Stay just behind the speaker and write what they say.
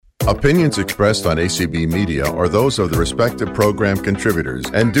Opinions expressed on ACB Media are those of the respective program contributors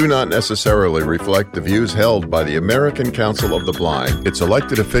and do not necessarily reflect the views held by the American Council of the Blind, its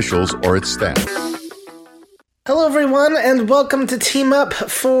elected officials, or its staff. Hello, everyone, and welcome to Team Up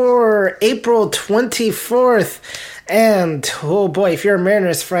for April 24th. And, oh boy, if you're a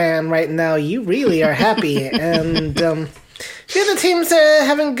Mariners fan right now, you really are happy. And the other teams are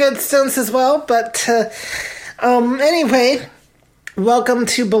having good stunts as well. But anyway, welcome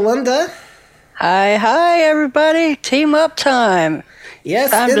to Belinda. Hi, everybody. Team Up time.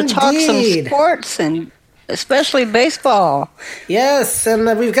 Yes, time indeed. to talk some sports and especially baseball. Yes,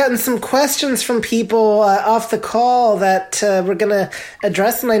 and we've gotten some questions from people off the call that we're going to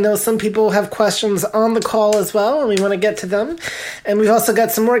address, and I know some people have questions on the call as well, and we want to get to them. And we've also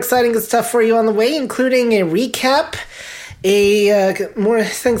got some more exciting stuff for you on the way, including a recap, more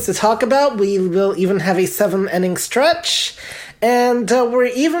things to talk about. We will even have a 7-inning stretch. And we're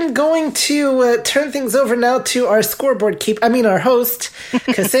even going to turn things over now to our our host,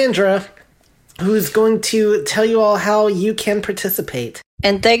 Cassandra, who's going to tell you all how you can participate.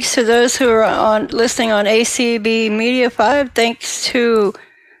 And thanks to those who are listening on ACB Media 5. Thanks to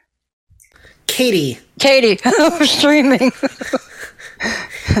Katie, for streaming.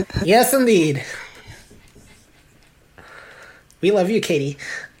 Yes, indeed. We love you, Katie.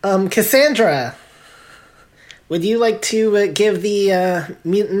 Cassandra, would you like to give the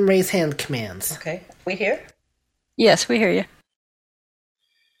mute and raise hand commands? Okay. We here? Yes, we hear you.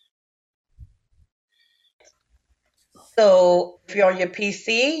 So if you're on your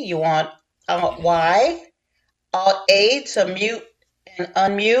PC, you want Alt Y, Alt A to mute and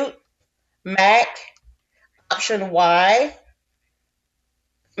unmute, Mac, Option Y,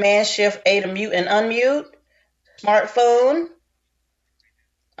 Command Shift A to mute and unmute, smartphone,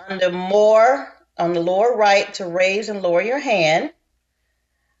 under More, on the lower right to raise and lower your hand,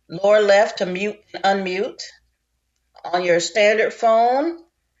 lower left to mute and unmute, on your standard phone,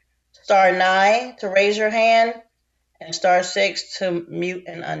 *9 to raise your hand, and *6 to mute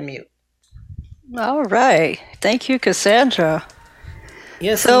and unmute. All right. Thank you, Cassandra.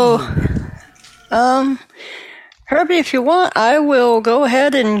 Yes. So, Herbie, if you want, I will go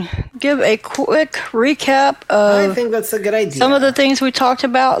ahead and give a quick recap of I think that's a good idea. Some of the things we talked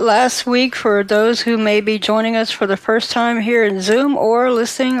about last week for those who may be joining us for the first time here in Zoom or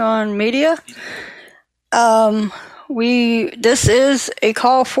listening on media. This is a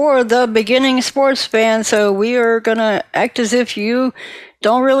call for the beginning sports fan, so we are going to act as if you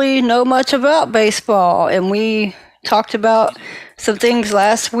don't really know much about baseball. And we talked about some things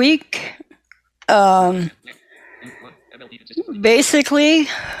last week. Basically,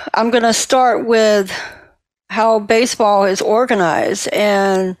 I'm going to start with how baseball is organized.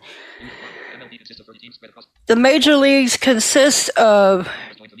 And the major leagues consist of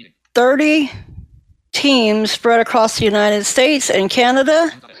 30 teams spread across the United States and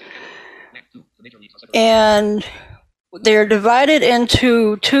Canada, and they're divided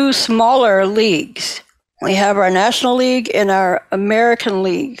into two smaller leagues. We have our National League and our American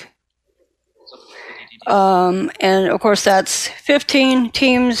League. And of course that's 15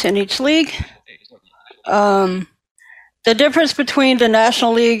 teams in each league. The difference between the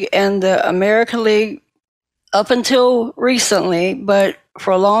National League and the American League up until recently, but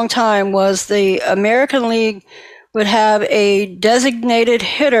for a long time, was the American League would have a designated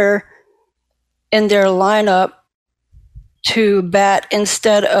hitter in their lineup to bat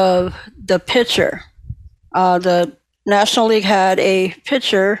instead of the pitcher. The National League had a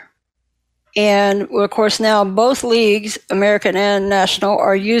pitcher, and of course now both leagues, American and National,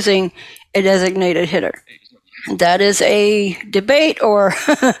 are using a designated hitter. That is a debate or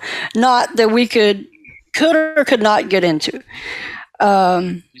not that we could or could not get into.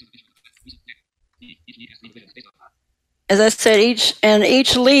 As I said,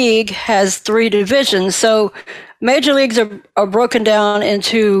 each league has 3 divisions. So major leagues are broken down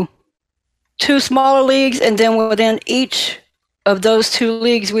into 2 smaller leagues, and then within each of those 2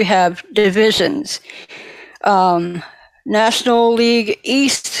 leagues we have divisions. National League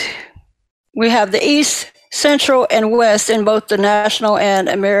East, we have the East, Central, and West in both the National and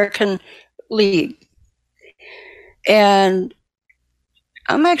American League. And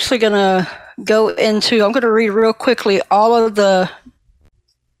I'm actually going to I'm going to read real quickly all of the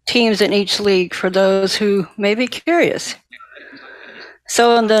teams in each league for those who may be curious.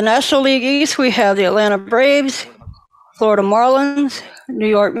 So in the National League East, we have the Atlanta Braves, Florida Marlins, New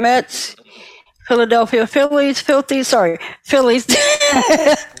York Mets, Philadelphia Phillies,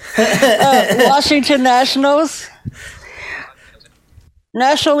 Washington Nationals,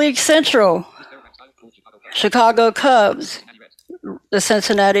 National League Central, Chicago Cubs, the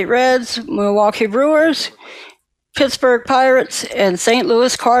Cincinnati Reds, Milwaukee Brewers, Pittsburgh Pirates, and St.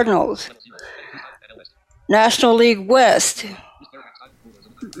 Louis Cardinals. National League West,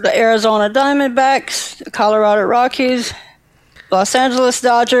 the Arizona Diamondbacks, the Colorado Rockies, Los Angeles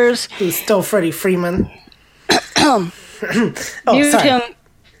Dodgers. Who's still Freddie Freeman. Viewed him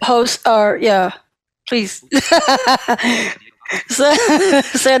host, please.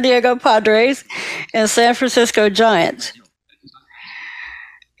 San Diego Padres and San Francisco Giants.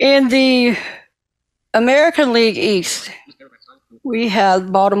 In the American League East, we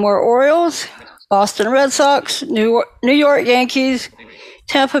have Baltimore Orioles, Boston Red Sox, New York Yankees,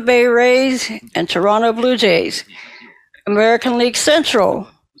 Tampa Bay Rays, and Toronto Blue Jays. American League Central,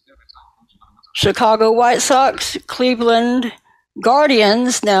 Chicago White Sox, Cleveland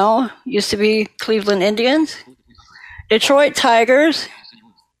Guardians, now used to be Cleveland Indians, Detroit Tigers,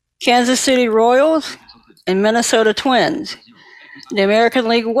 Kansas City Royals, and Minnesota Twins. In the American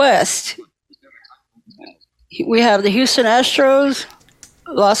League West, we have the Houston Astros,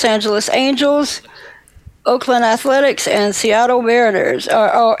 Los Angeles Angels, Oakland Athletics, and Seattle Mariners,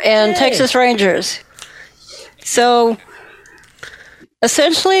 and Texas Rangers. So,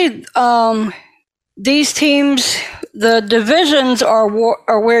 essentially, these teams, the divisions are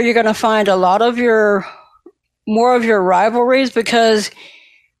where you're going to find a lot of more of your rivalries, because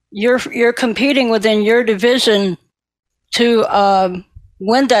you're competing within your division to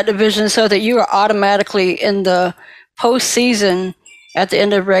win that division, so that you are automatically in the postseason at the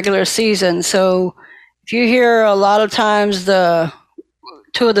end of regular season. So if you hear a lot of times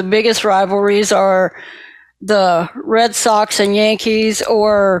two of the biggest rivalries are the Red Sox and Yankees,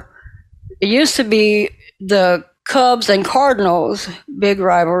 or it used to be the Cubs and Cardinals, big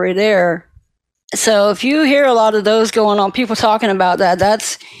rivalry there. So if you hear a lot of those going on, people talking about that,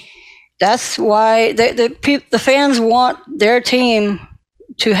 that's why the fans want their team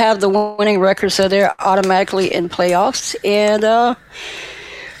to have the winning record, so they're automatically in playoffs. And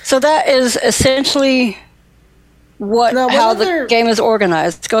so that is essentially how the game is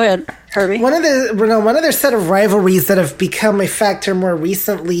organized. Go ahead, Herbie. One other set of rivalries that have become a factor more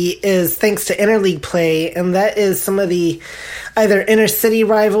recently is thanks to interleague play, and that is some of the either inner-city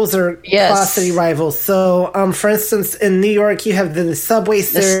rivals or cross-city rivals. So, for instance, in New York, you have the Subway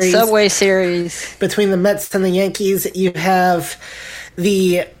Series. The Subway Series. Between the Mets and the Yankees. You have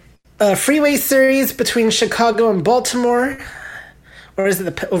the Freeway Series between Chicago and Baltimore. Or is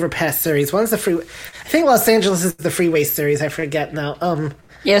it the Overpass Series? One's the Freeway. I think Los Angeles is the Freeway Series. I forget now.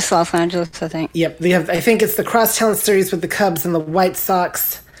 Yes, Los Angeles, I think. Yep. They have. I think it's the Crosstown Series with the Cubs and the White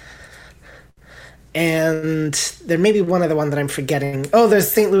Sox. And there may be one other one that I'm forgetting. Oh, there's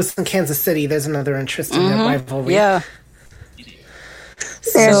St. Louis and Kansas City. There's another interesting rivalry. Yeah.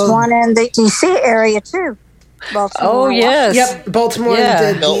 There's one in the D.C. area, too. Baltimore. Oh, yes. Yep, Baltimore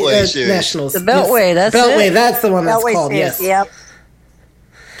did the Nationals. The Beltway, that's Beltway, it. that's the one that's Beltway called, Series, yes. Yep.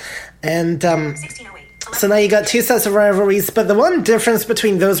 And so now you got two sets of rivalries, but the one difference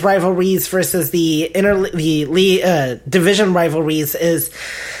between those rivalries versus the division rivalries is,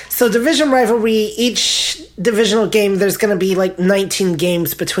 so division rivalry, each divisional game, there's going to be like 19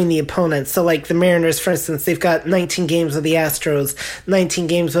 games between the opponents. So like the Mariners, for instance, they've got 19 games with the Astros, 19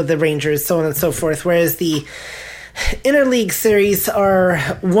 games with the Rangers, so on and so forth. Whereas the interleague series are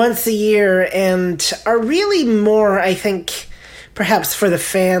once a year and are really more, I think, perhaps for the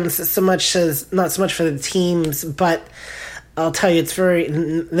fans, not so much for the teams, but I'll tell you,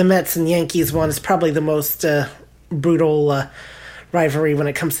 the Mets and Yankees one is probably the most brutal rivalry when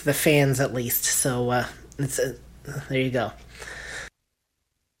it comes to the fans, at least. So there you go.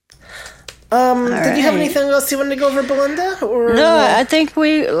 Did you have anything else you wanted to go over, Belinda? Or no, I think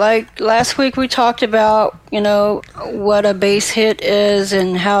last week we talked about, what a base hit is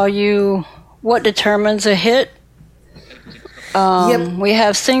and what determines a hit. We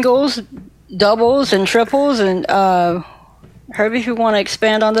have singles, doubles, and triples, and Herbie, if you want to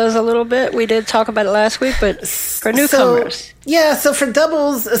expand on those a little bit, we did talk about it last week, but for newcomers. So for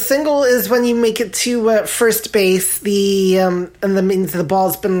doubles, a single is when you make it to first base, and that means the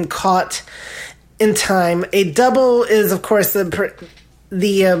ball's been caught in time. A double is, of course,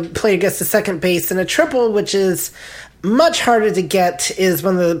 the player gets to second base, and a triple, which is much harder to get, is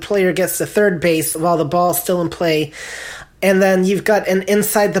when the player gets to third base while the ball's still in play. And then you've got an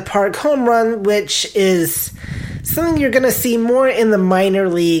inside-the-park home run, which is something you're going to see more in the minor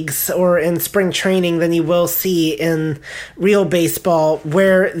leagues or in spring training than you will see in real baseball,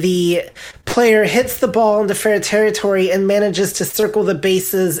 where the player hits the ball into fair territory and manages to circle the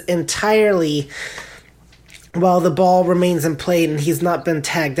bases entirely while the ball remains in play and he's not been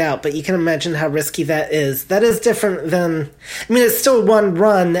tagged out. But you can imagine how risky that is. That is different than, I mean, it's still one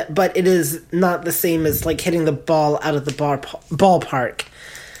run, but it is not the same as like hitting the ball out of the ballpark.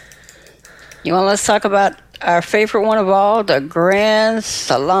 You want let's talk about our favorite one of all, the Grand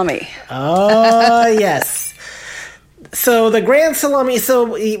Salami. Oh, yes. So the Grand Salami, so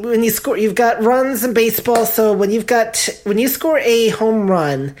when you score, you've got runs in baseball. So when you score a home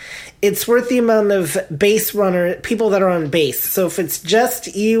run, it's worth the amount of people that are on base. So if it's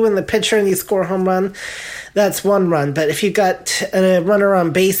just you and the pitcher and you score a home run, that's one run. But if you got a runner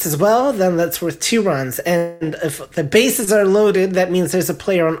on base as well, then that's worth 2 runs. And if the bases are loaded, that means there's a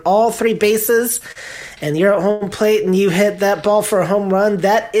player on all 3 bases, and you're at home plate and you hit that ball for a home run,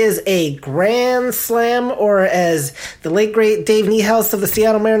 that is a grand slam, or as the late great Dave Niehaus of the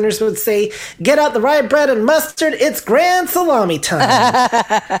Seattle Mariners would say, get out the rye bread and mustard, it's Grand Salami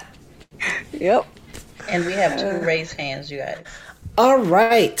time. Yep. And we have 2 raised hands, you guys. All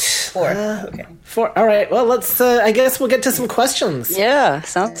right. 4. Okay. 4. All right. Well, let's, I guess we'll get to some questions. Yeah,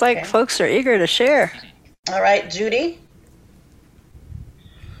 sounds like folks are eager to share. All right, Judy.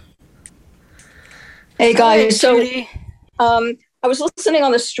 Hey guys, so Judy. I was listening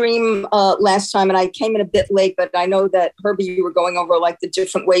on the stream last time, and I came in a bit late, but I know that Herbie, you were going over like the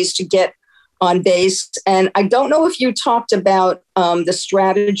different ways to get on base, and I don't know if you talked about the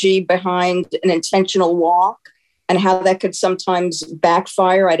strategy behind an intentional walk and how that could sometimes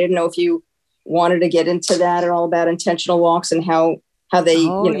backfire. I didn't know if you wanted to get into that at all about intentional walks and how they,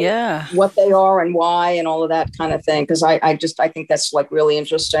 what they are and why and all of that kind of thing, because I think that's like really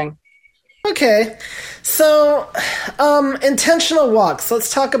interesting. Okay, so intentional walks.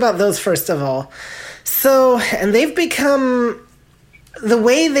 Let's talk about those first of all. So, and they've become, the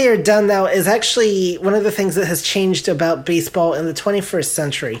way they are done now is actually one of the things that has changed about baseball in the 21st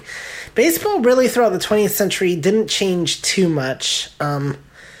century. Baseball really throughout the 20th century didn't change too much,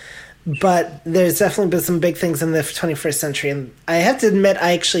 but there's definitely been some big things in the 21st century, and I have to admit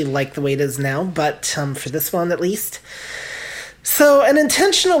I actually like the way it is now, but for this one at least. So an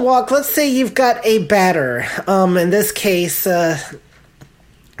intentional walk, let's say you've got a batter, in this case,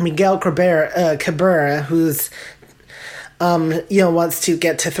 Miguel Cabrera, who's, wants to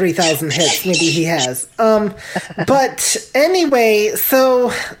get to 3,000 hits. Maybe he has. But anyway,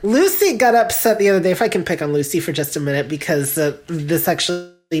 so Lucy got upset the other day, if I can pick on Lucy for just a minute, because this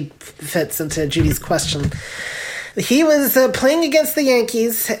actually fits into Judy's question. He was playing against the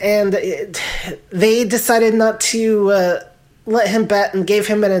Yankees, and they decided not to let him bat and gave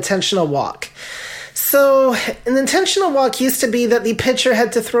him an intentional walk. So an intentional walk used to be that the pitcher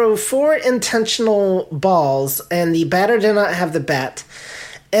had to throw 4 intentional balls and the batter did not have the bat,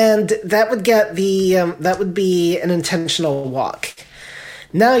 and that would get that would be an intentional walk.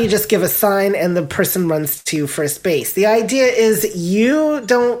 Now you just give a sign and the person runs to first base. The idea is you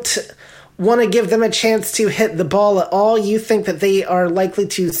don't want to give them a chance to hit the ball at all. You think that they are likely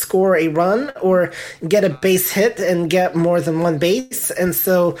to score a run or get a base hit and get more than one base. And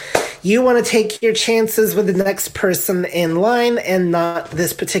so you want to take your chances with the next person in line and not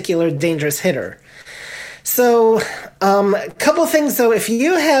this particular dangerous hitter. So a couple things though. If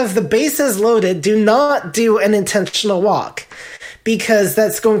you have the bases loaded, do not do an intentional walk, because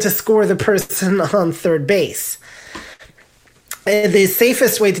that's going to score the person on third base. The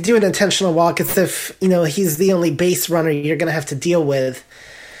safest way to do an intentional walk is if, he's the only base runner you're going to have to deal with.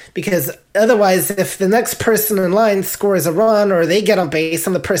 Because otherwise, if the next person in line scores a run or they get on base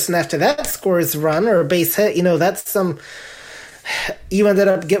and the person after that scores a run or a base hit, that's you ended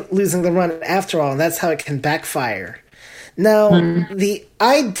up losing the run after all, and that's how it can backfire. Now, the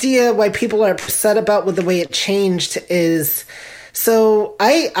idea why people are upset about with the way it changed is, so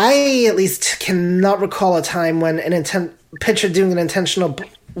I at least cannot recall a time when an pitcher doing an intentional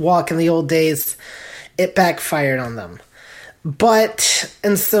walk in the old days, it backfired on them.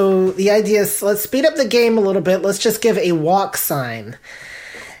 And so the idea is, let's speed up the game a little bit. Let's just give a walk sign.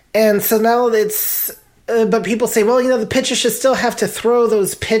 And so now but people say, well, the pitcher should still have to throw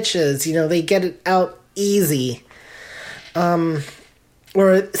those pitches. They get it out easy. Or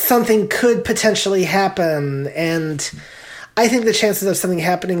something could potentially happen. And I think the chances of something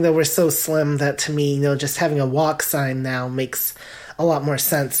happening, though, were so slim that to me, just having a walk sign now makes a lot more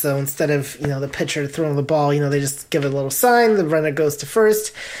sense. So instead of, the pitcher throwing the ball, they just give it a little sign, the runner goes to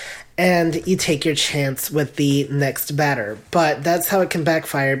first, and you take your chance with the next batter. But that's how it can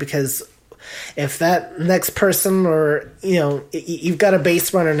backfire, because if that next person or, you've got a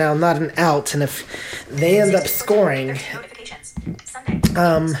base runner now, not an out, and if they end up scoring,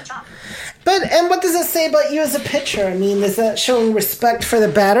 And what does it say about you as a pitcher? I mean, is that showing respect for the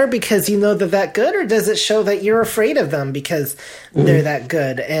batter because you know they're that good, or does it show that you're afraid of them because they're that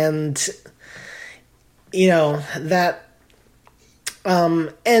good? And that.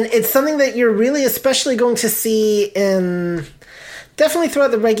 And it's something that you're really especially going to see in definitely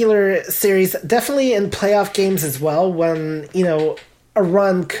throughout the regular series, definitely in playoff games as well, when, a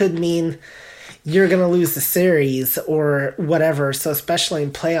run could mean you're going to lose the series or whatever. So especially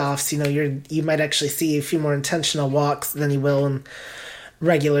in playoffs, you might actually see a few more intentional walks than you will in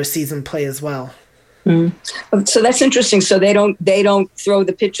regular season play as well. So that's interesting. So they don't throw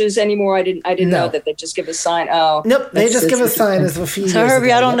the pitches anymore. I didn't know that. They just give a sign. Oh, nope. They just give a sign as a few. So years Herbie,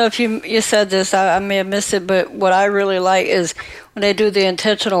 ago. I don't know if you said this. I may have missed it, but what I really like is when they do the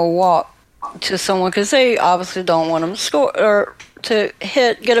intentional walk to someone, because they obviously don't want them to score or to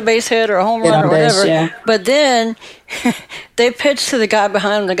get a base hit or a home run or whatever. Yeah. But then they pitch to the guy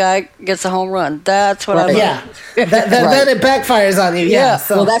behind them. The guy gets a home run. That's what I like. Yeah, then it backfires on you. Yeah.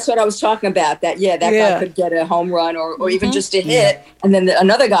 So. Well, that's what I was talking about. That guy could get a home run or even just a hit, and then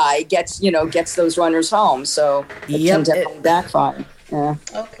another guy gets those runners home. So it tends to backfire. Yeah.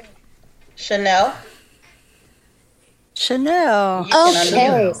 Okay. Chanel.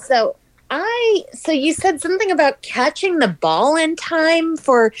 Okay, so you said something about catching the ball in time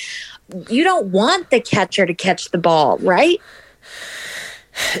for. You don't want the catcher to catch the ball, right?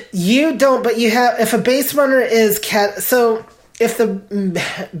 You don't, but you have. If a base runner is so if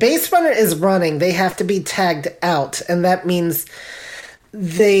the base runner is running, they have to be tagged out, and that means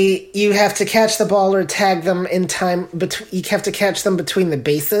you have to catch the ball or tag them in time. You have to catch them between the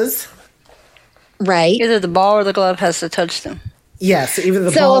bases. Right. Either the ball or the glove has to touch them. Yes, even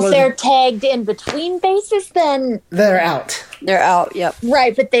the ball. So if they're tagged in between bases, then they're out. They're out. Yep.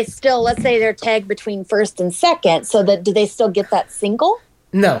 Right, but they still. Let's say they're tagged between first and second. So do they still get that single?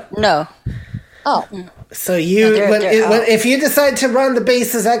 No. Oh. So if you decide to run the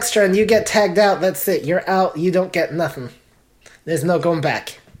bases extra and you get tagged out, that's it. You're out. You don't get nothing. There's no going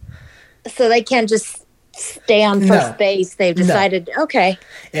back. So they can't just stay on first base. They've decided, okay.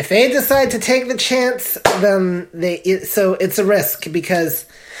 If they decide to take the chance, then so it's a risk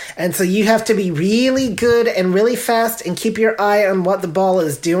and so you have to be really good and really fast and keep your eye on what the ball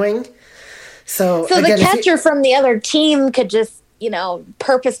is doing. So again, the catcher from the other team could just,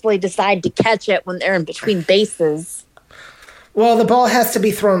 purposefully decide to catch it when they're in between bases. Well, the ball has to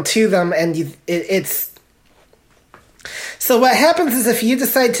be thrown to them, and it's... So what happens is if you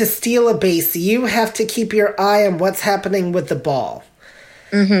decide to steal a base, you have to keep your eye on what's happening with the ball.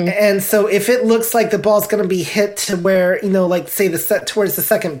 Mm-hmm. And so if it looks like the ball's going to be hit to where, like say towards the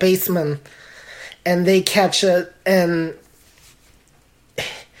second baseman, and they catch it, and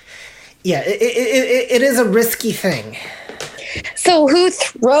it is a risky thing. So who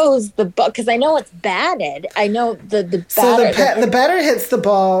throws the ball? Because I know it's batted. I know the batter. So the batter hits the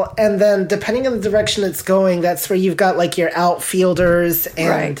ball, and then depending on the direction it's going, that's where you've got like your outfielders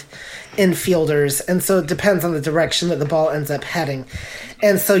and infielders, and so it depends on the direction that the ball ends up heading.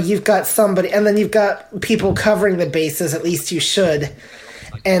 And so you've got somebody, and then you've got people covering the bases. At least you should.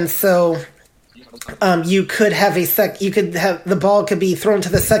 And so you could have the ball could be thrown to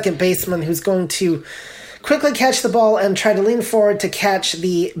the second baseman, who's going to quickly catch the ball and try to lean forward to catch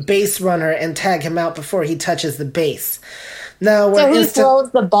the base runner and tag him out before he touches the base. Now, so who throws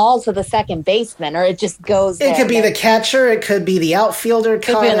the ball to the second baseman, or it just goes there? It could be the catcher. It could be the outfielder. It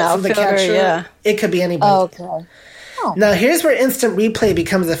could be an outfielder, yeah. It could be anybody. Okay. Oh. Now, here's where instant replay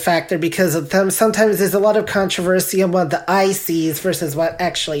becomes a factor, because of them. Sometimes there's a lot of controversy on what the eye sees versus what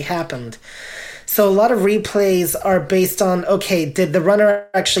actually happened. So a lot of replays are based on, okay, did the runner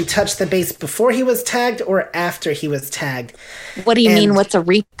actually touch the base before he was tagged or after he was tagged? What do you mean, what's a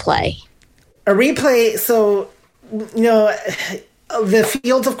replay? A replay, so, the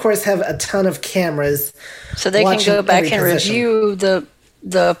fields, of course, have a ton of cameras. So they can go back and review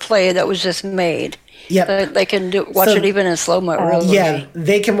the play that was just made. Yep. So they can watch it even in slow motion. Yeah,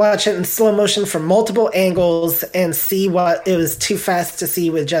 they can watch it in slow motion from multiple angles and see what it was too fast to see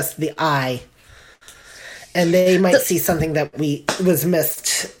with just the eye. And they might see something that was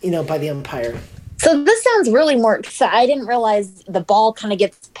missed, by the umpire. So this sounds really more... So I didn't realize the ball kind of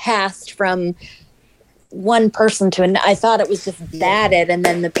gets passed from one person to another. I thought it was just batted, and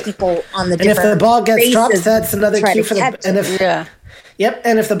then the people on the different... And if the ball gets dropped, that's another cue for the... Yep,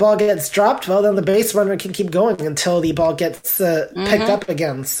 and if the ball gets dropped, well, then the base runner can keep going until the ball gets picked up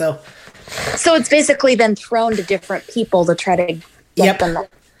again. So it's basically then thrown to different people to try to get them...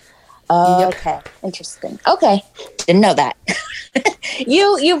 Okay, interesting. Okay, didn't know that.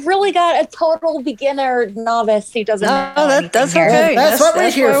 You've really got a total beginner novice who doesn't know anything that's here. okay. That's what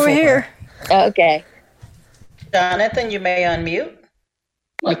we're here for. Okay. Jonathan, you may unmute.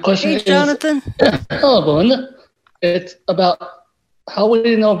 My question Hey, is, Jonathan. hello, Belinda. It's about how would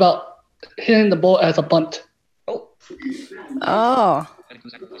you know about hitting the ball as a bunt? Oh,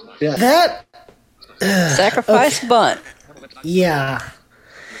 Yeah. That sacrifice bunt. yeah.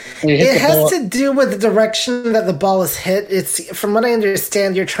 When you hit It the has ball, to do with the direction that the ball is hit. It's from what I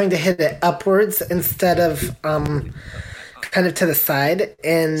understand, you're trying to hit it upwards instead of kind of to the side,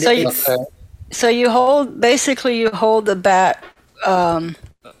 and So you- it's okay. So you hold the bat.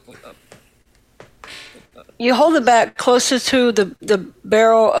 You hold the bat closer to the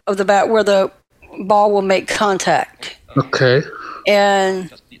barrel of the bat where the ball will make contact. Okay.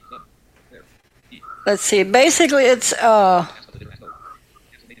 And let's see. Basically, it's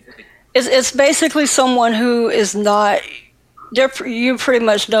basically someone who is not. You pretty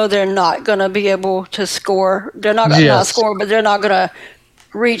much know they're not going to be able to score. They're not going to Yes. score, but they're not going to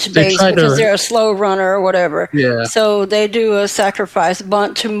reach They base try because to- they're a slow runner or whatever. Yeah. So they do a sacrifice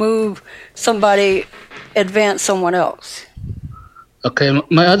bunt to move somebody, advance someone else. Okay.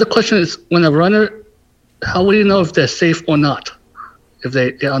 My other question is, when a runner, how will you know if they're safe or not? If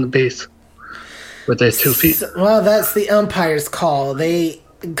they get on the base with their 2 feet? well, that's the umpire's call. They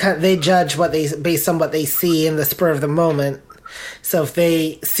judge what they based on what they see in the spur of the moment. So if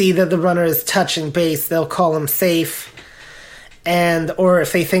they see that the runner is touching base, they'll call him safe. Or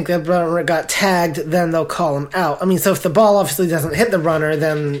if they think the runner got tagged, then they'll call him out. I mean, so if the ball obviously doesn't hit the runner,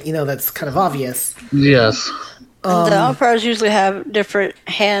 then, that's kind of obvious. Yes. The umpires usually have different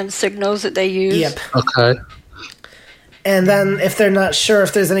hand signals that they use. Yep. Okay. And then if they're not sure,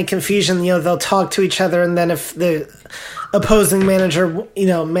 if there's any confusion, they'll talk to each other. And then if the opposing manager on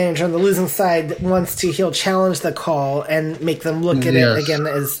the losing side wants to, he'll challenge the call and make them look at it Yes. again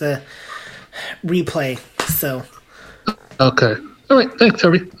as the replay. So Okay. All right. Thanks,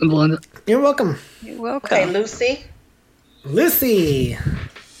 Herbie and Belinda. you're welcome. You're welcome. Okay, Lucy. Lucy.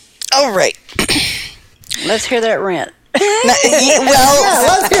 All right. Let's hear that rant. Well,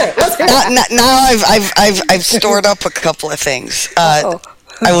 Let's hear it. now I've stored up a couple of things. I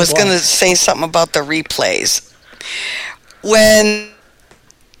was going to say something about the replays. When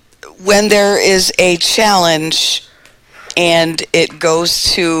there is a challenge and it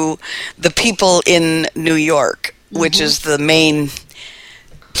goes to the people in New York, which is the main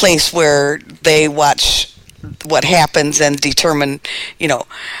place where they watch what happens and determine,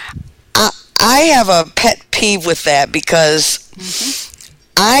 I have a pet peeve with that because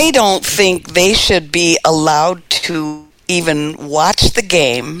I don't think they should be allowed to even watch the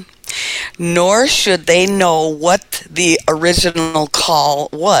game, nor should they know what the original call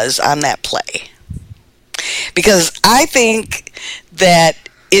was on that play. Because I think that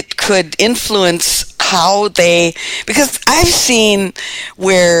it could influence how because I've seen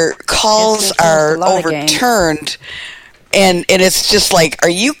where calls are overturned and it's just like, are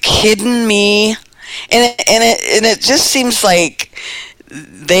you kidding me? And it just seems like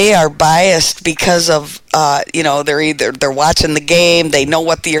they are biased because of they're watching the game, they know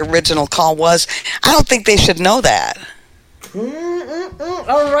what the original call was. I don't think they should know that. All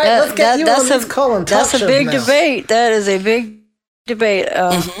right, let's get you on this call and talk That's a big debate. That is a big debate.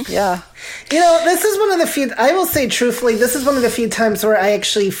 Yeah. This is one of the few, I will say truthfully, this is one of the few times where I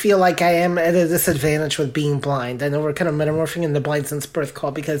actually feel like I am at a disadvantage with being blind. I know we're kind of metamorphing in the blind since birth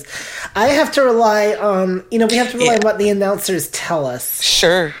call because I have to rely on, we have to rely on what the announcers tell us.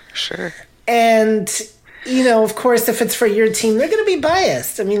 Sure. And, of course, if it's for your team, they're going to be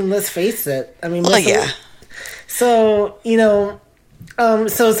biased. I mean, let's face it. I mean, So, so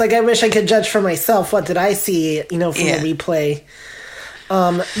it's like I wish I could judge for myself. What did I see, from the replay?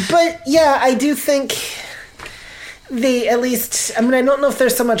 But yeah, I do think they at least. I mean, I don't know if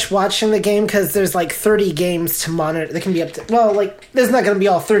there's so much watching the game because there's like 30 games to monitor. There can be up to there's not going to be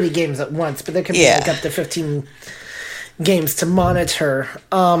all 30 games at once, but there can be up to 15 games to monitor.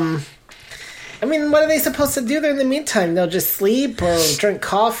 I mean, what are they supposed to do there in the meantime? They'll just sleep or drink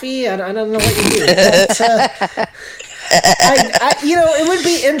coffee? I don't know what you do. But, it would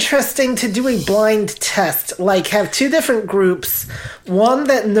be interesting to do a blind test. Like, have two different groups. One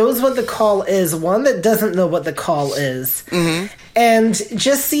that knows what the call is, one that doesn't know what the call is. Mm-hmm. And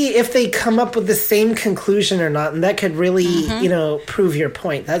just see if they come up with the same conclusion or not. And that could really, prove your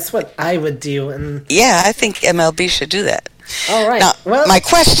point. That's what I would do. And yeah, I think MLB should do that. All right. Now, my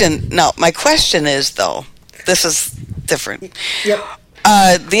question is, though, this is different. Yep.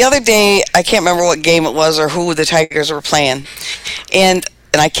 The other day, I can't remember what game it was or who the Tigers were playing. And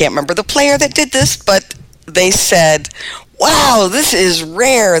I can't remember the player that did this, but they said, wow, this is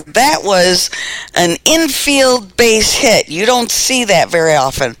rare. That was an infield base hit. You don't see that very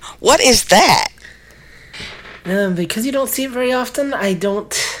often. What is that? Because you don't see it very often, I've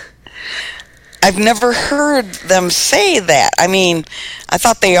never heard them say that. I mean, I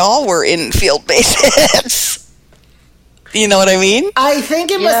thought they all were infield base hits. You know what I mean? I think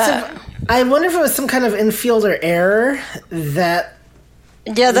it must have... I wonder if it was some kind of infielder error that...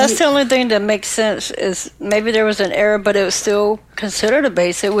 Yeah, that's the only thing that makes sense is maybe there was an error, but it was still considered a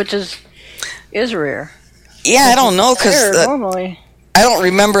base hit, which is rare. Yeah, I don't know because normally I don't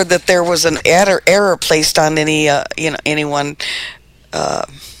remember that there was an error placed on anyone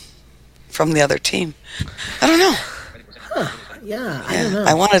from the other team. I don't know. Yeah, I don't know.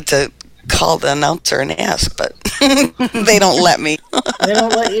 I wanted to call the announcer and ask, but they don't let me. They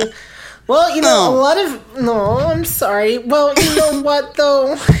don't let you. Well, I'm sorry. Well, you know what,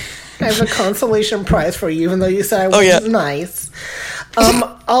 though? I have a consolation prize for you, even though you said I was nice.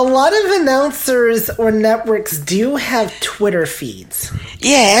 A lot of announcers or networks do have Twitter feeds.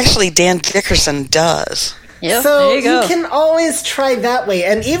 Yeah, actually, Dan Dickerson does. Yep, so you can always try that way.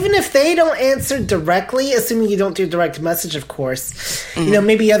 And even if they don't answer directly, assuming you don't do direct message, of course,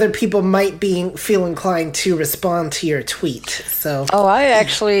 maybe other people might feel inclined to respond to your tweet. So, I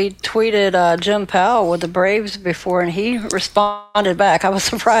actually tweeted Jim Powell with the Braves before, and he responded back. I was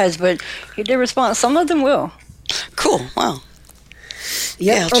surprised, but he did respond. Some of them will. Cool. Wow.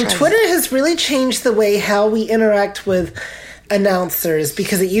 Yeah, Twitter has really changed the way how we interact with announcers,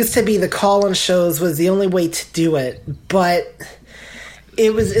 because it used to be the call-in shows was the only way to do it, but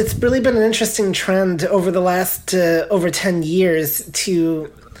it's really been an interesting trend over the last over 10 years to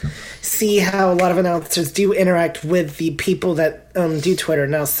see how a lot of announcers do interact with the people that do Twitter.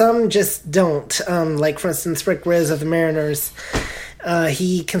 Now, some just don't. Like, for instance, Rick Riz of the Mariners,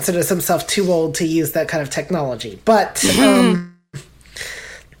 he considers himself too old to use that kind of technology. But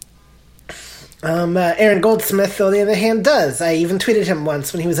Aaron Goldsmith, on the other hand, does. I even tweeted him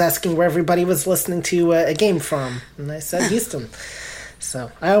once when he was asking where everybody was listening to a game from, and I said Houston.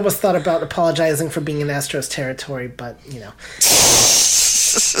 So I almost thought about apologizing for being in Astros territory, but,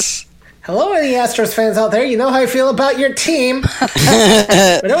 Hello, any Astros fans out there. You know how I feel about your team.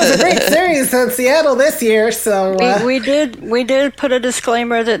 But it was a great series in Seattle this year, so... We did put a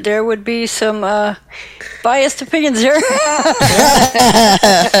disclaimer that there would be some biased opinions here.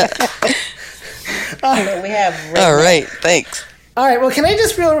 We have all right, thanks. All right, well, can I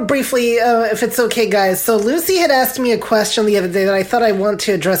just real briefly, if it's okay, guys? So Lucy had asked me a question the other day that I thought I want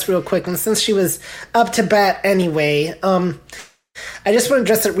to address real quick, and since she was up to bat anyway, I just want to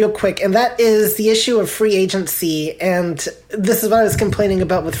address it real quick, and that is the issue of free agency, and this is what I was complaining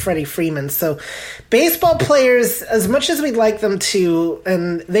about with Freddie Freeman. So baseball players, as much as we'd like them to,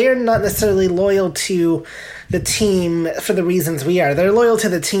 and they are not necessarily loyal to the team for the reasons we are. They're loyal to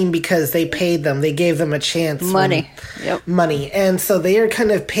the team because they paid them. They gave them a chance. Money. Money. And so they are kind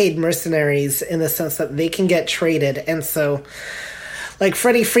of paid mercenaries in the sense that they can get traded. And so, like,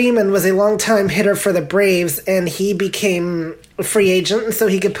 Freddie Freeman was a longtime hitter for the Braves, and he became a free agent, and so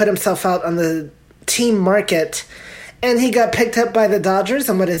he could put himself out on the team market. And he got picked up by the Dodgers,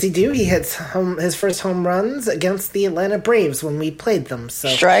 and what does he do? He hits his first home runs against the Atlanta Braves when we played them. So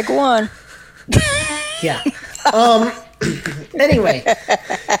strike one. Yeah. Anyway,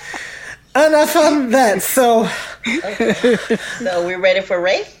 enough on that. So we're ready for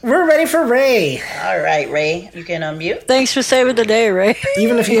Ray? We're ready for Ray. All right, Ray, you can unmute. Thanks for saving the day, Ray.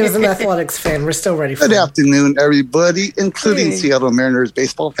 Even if he is an athletics fan, we're still ready for Good afternoon, everybody, including Seattle Mariners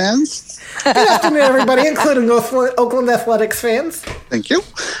baseball fans. Good afternoon, everybody, including Oakland Athletics fans. Thank you.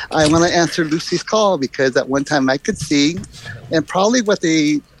 I want to answer Lucy's call because at one time I could see, and probably what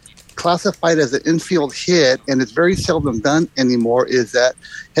they classified as an infield hit, and it's very seldom done anymore, is that,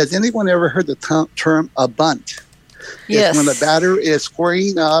 has anyone ever heard the term a bunt? Yes. It's when the batter is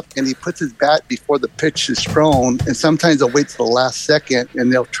squaring up and he puts his bat before the pitch is thrown, and sometimes they'll wait till the last second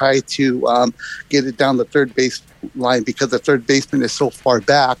and they'll try to get it down the third base line because the third baseman is so far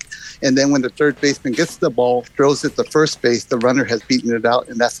back. And then when the third baseman gets the ball, throws it to first base, the runner has beaten it out,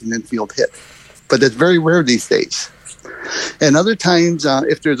 and that's an infield hit. But it's very rare these days. And other times,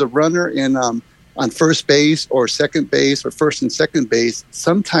 if there's a runner in on first base or second base or first and second base,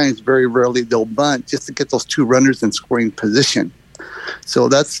 sometimes, very rarely, they'll bunt just to get those two runners in scoring position. So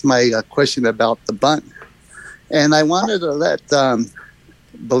that's my question about the bunt. And I wanted to let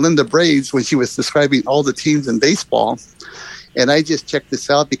Belinda Braves, when she was describing all the teams in baseball, and I just checked this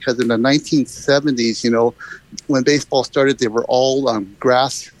out because in the 1970s, when baseball started, they were all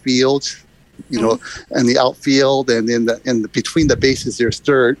grass fields, in the outfield, and in the between the bases there's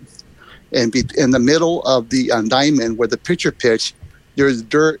dirt. And in the middle of the diamond where the pitcher pitched, there's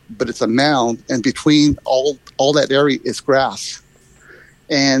dirt, but it's a mound. And between all that area is grass.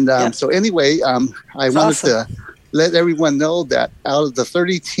 And so anyway, I wanted to let everyone know that out of the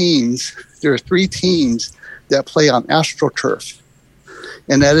 30 teams, there are 3 teams that play on AstroTurf.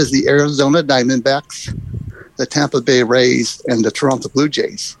 And that is the Arizona Diamondbacks, the Tampa Bay Rays, and the Toronto Blue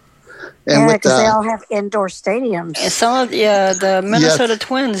Jays. And yeah, because they all have indoor stadiums. And some of the Minnesota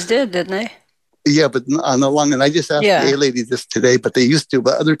Twins didn't they? Yeah, but no longer. And I just asked the A-lady this today, but they used to.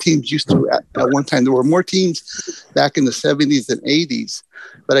 But other teams used to at one time. There were more teams back in the 70s and 80s.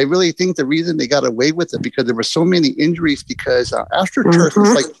 But I really think the reason they got away with it because there were so many injuries because AstroTurf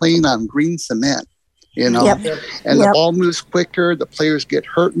is like playing on green cement, and the ball moves quicker. The players get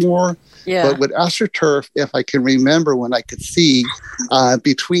hurt more. Yeah. But with AstroTurf, if I can remember when I could see by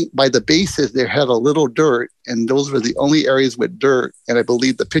the bases, they had a little dirt, and those were the only areas with dirt. And I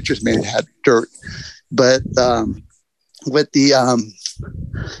believe the pitcher's man had dirt. But with the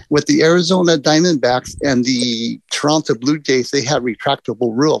Arizona Diamondbacks and the Toronto Blue Jays, they have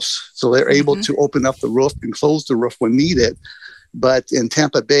retractable roofs, so they're able to open up the roof and close the roof when needed. But in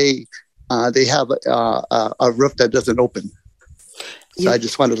Tampa Bay, they have a roof that doesn't open. So I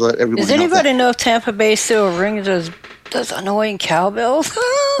just wanted to let everyone know. Does anybody know if Tampa Bay still rings those annoying cowbells?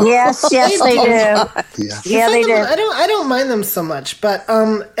 Yes, they do. Yeah, they do. I don't mind them so much, but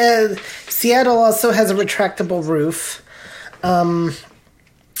Seattle also has a retractable roof.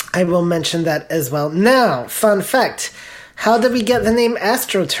 I will mention that as well. Now, fun fact: how did we get the name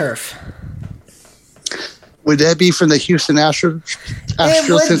AstroTurf? Would that be from the Houston Astros? It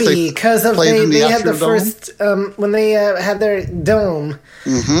would be because they had the first when they had their dome.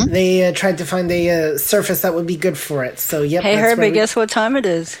 Mm-hmm. They tried to find a surface that would be good for it. So Hey Herbie, guess what time it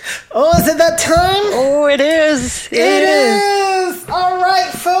is? Oh, is it that time? Oh, it is. It is. All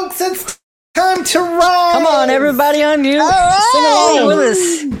right, folks, it's time to rise. Come on, everybody on mute. Sing along with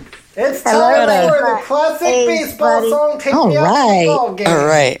us. It's time for the classic baseball song. Take me out to the ball game. All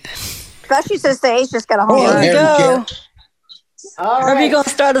right. Especially since the A's just got a home run. Here we go. All right. Are you going to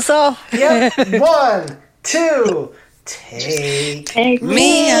start us off? Yep. 1, 2. Take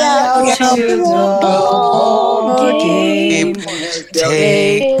me out to the ball game.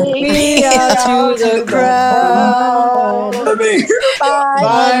 Take me out to the crowd.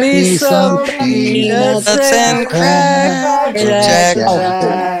 Buy me some peanuts and cracker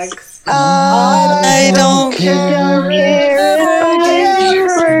jacks. I don't care.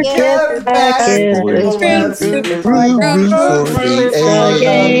 Get back in the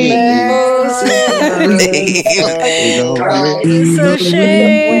It's a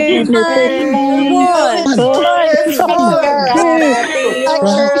shame.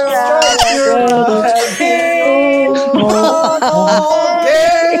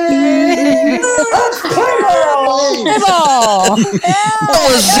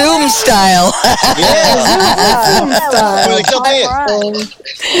 Oh, Zoom style. Zoom style.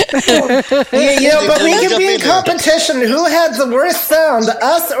 But we can be in competition. Who had the worst sound,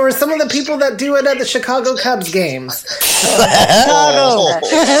 us or some of the people that do it at the Chicago Cubs games?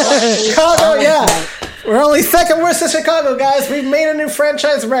 Chicago, yeah. We're only second worst in Chicago, guys. We've made a new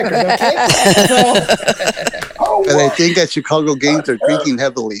franchise record, okay? And I think at Chicago games they're drinking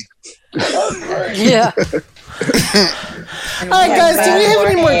heavily. Yeah. All right, guys, do we have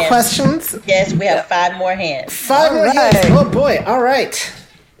any more questions? Yes, we have 5 more hands. 5 more hands. Oh, boy. All right.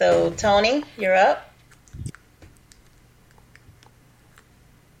 So, Tony, you're up.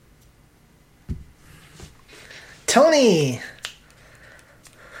 Tony.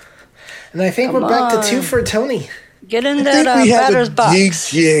 And I think we're back to 2 for Tony. Get in that batter's box.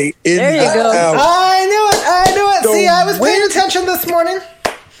 DJ in there you go. I knew it. So see, I was paying attention this morning.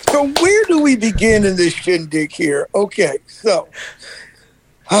 So where do we begin in this shindig here? Okay, so,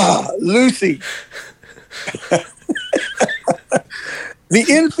 Lucy. The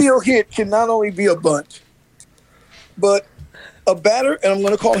infield hit can not only be a bunt, but a batter, and I'm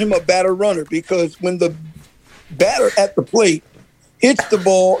going to call him a batter runner, because when the batter at the plate hits the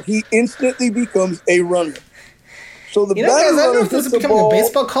ball, he instantly becomes a runner. So the batter guys, I don't know runner if this is hits the becoming ball. a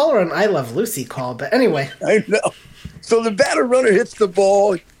baseball call or an I Love Lucy call, but anyway. I know. So the batter runner hits the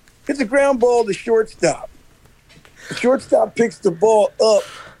ball, hits a ground ball to shortstop. The shortstop picks the ball up.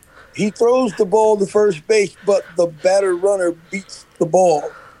 He throws the ball to first base, but the batter runner beats the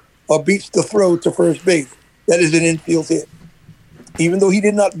ball or beats the throw to first base. That is an infield hit. Even though he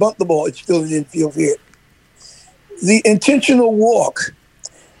did not bunt the ball, it's still an infield hit. The intentional walk.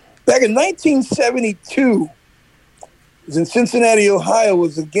 Back in 1972, it was in Cincinnati, Ohio,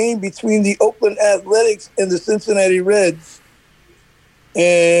 was a game between the Oakland Athletics and the Cincinnati Reds.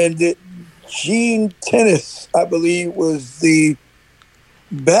 And Gene Tennis, I believe, was the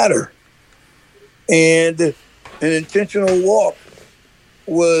batter. And an intentional walk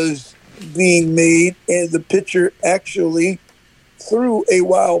was being made, and the pitcher actually threw a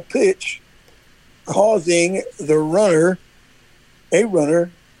wild pitch, causing a runner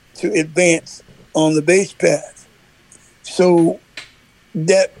to advance on the base path. So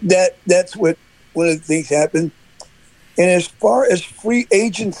that's what one of the things happened. And as far as free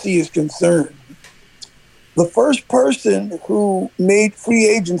agency is concerned, the first person who made free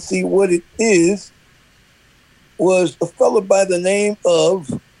agency what it is was a fellow by the name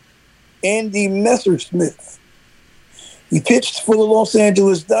of Andy Messersmith. He pitched for the Los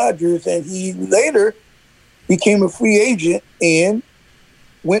Angeles Dodgers, and he later became a free agent and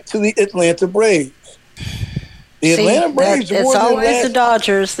went to the Atlanta Braves. The Atlanta Braves it's always the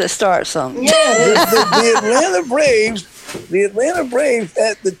Dodgers that start something. Yeah, the Atlanta Braves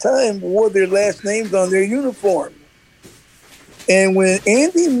at the time wore their last names on their uniform. And when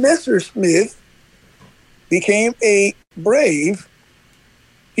Andy Messersmith became a Brave,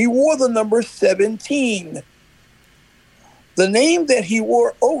 he wore the number 17. The name that he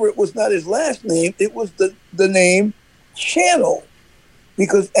wore over it was not his last name. It was the name Channel.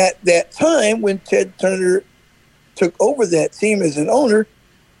 Because at that time, when Ted Turner took over that team as an owner,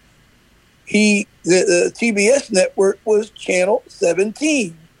 the TBS network was Channel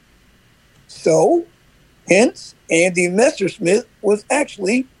 17. So, hence, Andy Messersmith was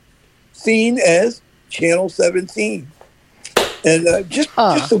actually seen as Channel 17. And just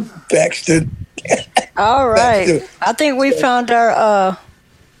some Baxter. All right. I think we found our other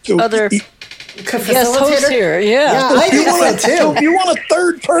guest host here. Yeah, I think so too. So if you want a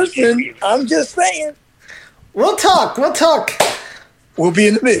third person, I'm just saying. We'll talk. We'll be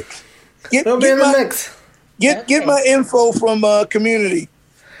in the mix. Get my info from community.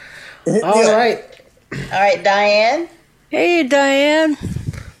 All right, Diane. Hey, Diane.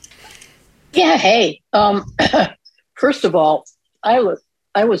 Yeah. Hey. First of all, I was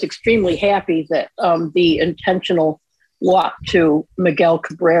extremely happy that the intentional walk to Miguel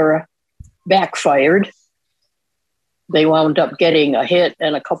Cabrera backfired. They wound up getting a hit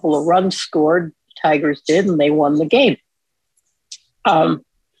and a couple of runs scored. Tigers did, and they won the game.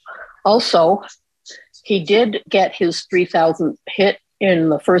 Also, he did get his 3,000th hit in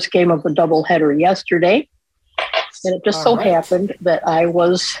the first game of the doubleheader yesterday. And it just happened that I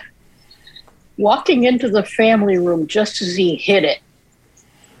was walking into the family room just as he hit it.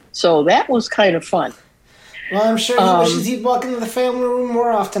 So that was kind of fun. Well, I'm sure he wishes he'd walk into the family room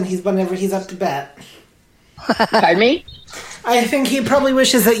more often whenever he's up to bat. Pardon me? I think he probably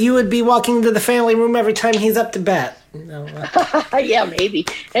wishes that you would be walking into the family room every time he's up to bat. No, yeah, maybe.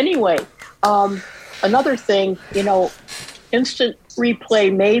 Anyway, another thing, instant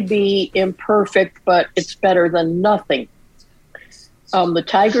replay may be imperfect, but it's better than nothing. The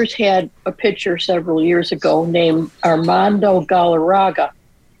Tigers had a pitcher several years ago named Armando Galarraga.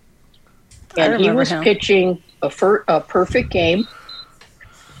 And he was pitching a perfect game.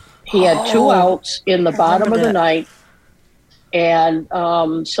 He had 2 outs in the bottom of the ninth. And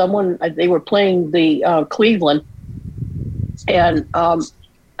they were playing the Cleveland. And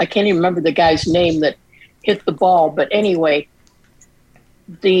I can't even remember the guy's name that hit the ball. But anyway,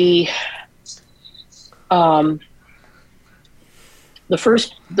 the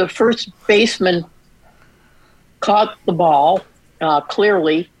first baseman caught the ball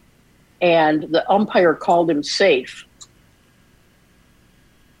clearly, and the umpire called him safe.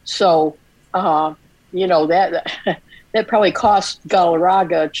 So, that probably cost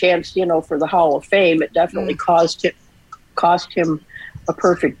Galarraga a chance, for the Hall of Fame. It definitely cost him a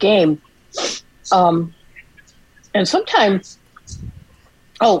perfect game. And sometimes,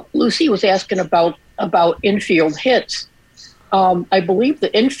 Lucy was asking about infield hits. I believe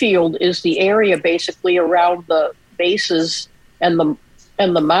the infield is the area basically around the bases and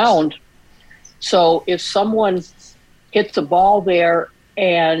the mound. So if someone hits a ball there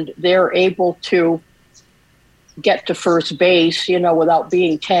and they're able to get to first base, without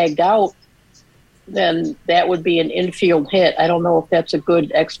being tagged out, then that would be an infield hit. I don't know if that's a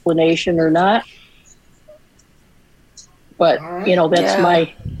good explanation or not. But, that's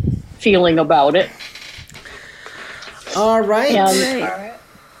my feeling about it. All right. And,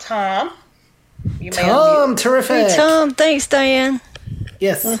 Tom? Tom, terrific. Hey, Tom. Thanks, Diane.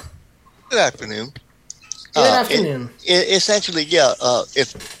 Yes. Good afternoon. Good afternoon. Essentially,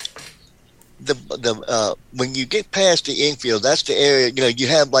 if the when you get past the infield, that's the area, you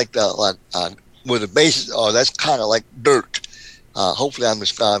have like where the bases are, that's kind of like dirt. Hopefully I'm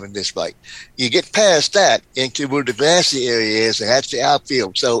describing this right. You get past that into where the grassy area is, and that's the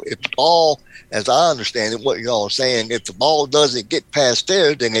outfield. So if the ball, as I understand it, what you're all saying, if the ball doesn't get past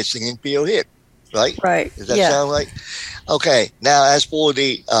there, then it's an infield hit, right? Right. Does that sound right? Okay. Now, as for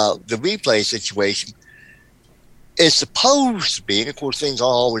the replay situation, it's supposed to be, and of course things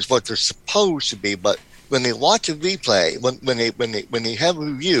aren't always what they're supposed to be, but when they watch a replay, when they have a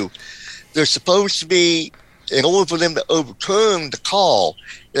review, they're supposed to be, in order for them to overturn the call,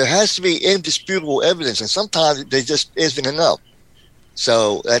 there has to be indisputable evidence, and sometimes there just isn't enough.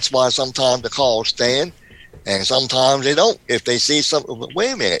 So that's why sometimes the calls stand, and sometimes they don't. If they see something,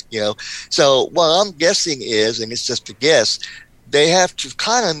 wait a minute, So what I'm guessing is, and it's just a guess, they have to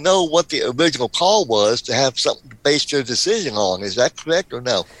kind of know what the original call was to have something to base their decision on. Is that correct or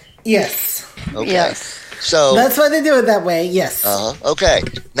no? Yes. Okay. Yes. So that's why they do it that way. Yes. Okay.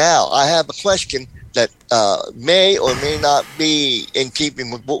 Now I have a question that may or may not be in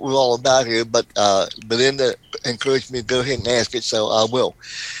keeping with what we're all about here, but Belinda encouraged me to go ahead and ask it, so I will.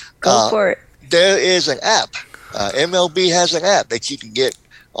 Go for it. There is an app. MLB has an app that you can get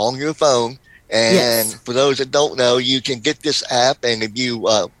on your phone, and for those that don't know, you can get this app, and if you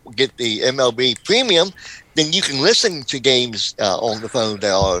get the MLB Premium, then you can listen to games on the phone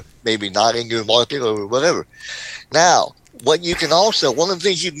that are maybe not in your market or whatever. Now, what you can also, one of the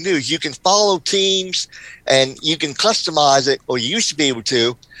things you can do is you can follow teams and you can customize it, or you used to be able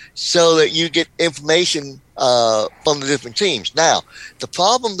to, so that you get information from the different teams. Now, the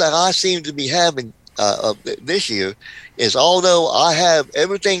problem that I seem to be having this year is, although I have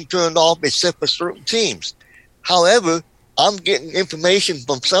everything turned off except for certain teams, however, I'm getting information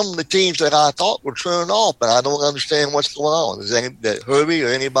from some of the teams that I thought were turned off, and I don't understand what's going on. Is that Herbie or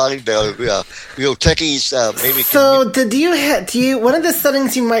anybody, the real techies, maybe? So, do you? One of the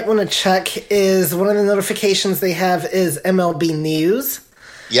settings you might want to check is one of the notifications they have is MLB News.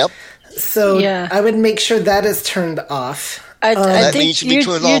 Yep. So I would make sure that is turned off. I think you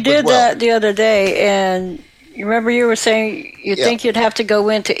did that the other day, and you remember you were saying you think you'd have to go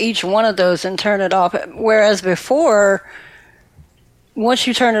into each one of those and turn it off, whereas before, once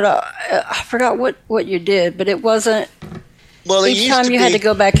you turn it off, I forgot what you did, but it wasn't. Well, each time you had to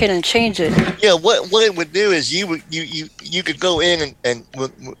go back in and change it. Yeah, what it would do is you could go in and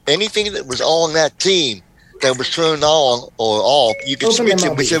anything that was on that team that was turned on or off, you could switch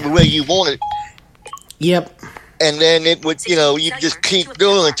it whichever way you wanted. Yep. And then it would, you just keep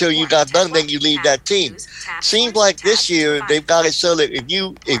going until you got done, then you leave that team. Seems like this year they've got it so that if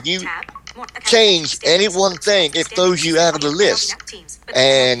you change any one thing, it throws you out of the list.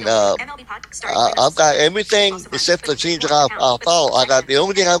 And I've got everything except for the teams that I follow. The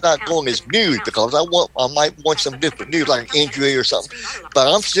only thing I've got going is news, because I might want some different news, like an injury or something.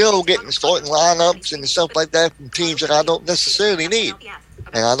 But I'm still getting starting lineups and stuff like that from teams that I don't necessarily need.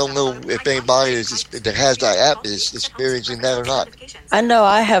 And I don't know if anybody that has that app is experiencing that or not. I know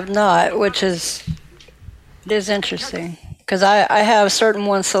I have not, which is interesting, because I have certain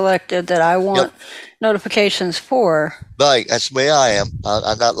ones selected that I want notifications for. Right, that's the way I am.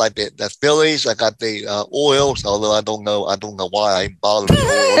 I got like the Phillies. I got the Orioles, although I don't know why I bothered with the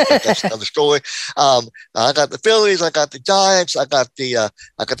Orioles, but that's another story. I got the Phillies. I got the Giants. I got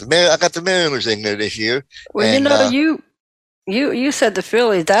the Mariners in there this year. Well, and, You said the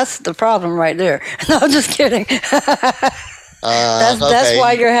Phillies. That's the problem right there. No, I'm just kidding. That's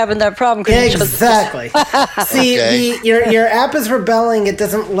why you're having that problem. Exactly. See, your app is rebelling. It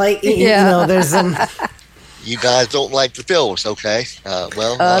doesn't like there's You guys don't like the Phils, okay?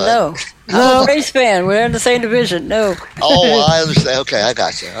 No. I'm a Braves fan. We're in the same division. No. Oh, I understand. Okay, I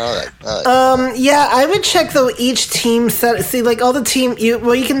got you. All right. Yeah, I would check though each team set. See, like all the team. You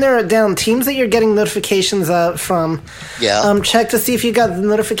can narrow it down. Teams that you're getting notifications from. Yeah. Check to see if you got the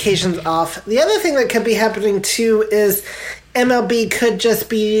notifications off. The other thing that could be happening too is MLB could just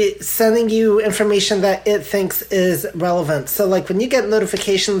be sending you information that it thinks is relevant. So, like when you get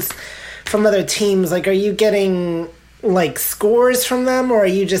notifications from other teams, like are you getting like scores from them, or are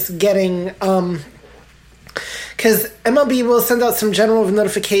you just getting because MLB will send out some general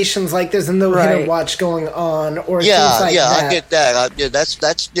notifications like there's a no-hitter watch going on or things like that. I get that.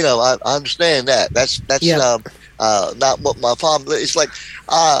 That's I understand that. That's not what my problem is. It's like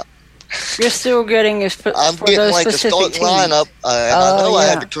you're still getting I'm getting like the starting lineup, and I know I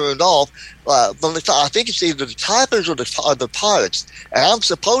have it turned off. I think it's either the Tigers or the Pirates, and I'm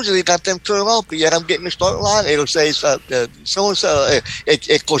supposedly got them turned off, but yet I'm getting the starting line. It'll say so and so.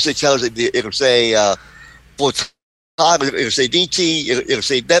 Of course, it tells it. It'll say for Tigers, it'll say DT. It'll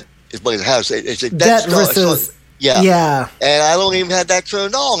say depth is what it has. It's a depth versus yeah. And I don't even have that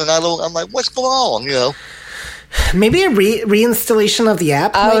turned on, and I'm like, what's going on? Maybe a reinstallation of the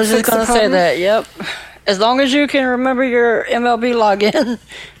app. I was just going to say that. Yep. As long as you can remember your MLB login.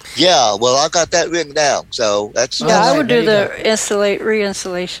 Yeah, well, I got that written down, so that's... Yeah, I would do the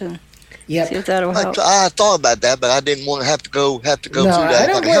reinstallation. Yep. See if that'll help. I thought about that, but I didn't want to have to go through no, that. I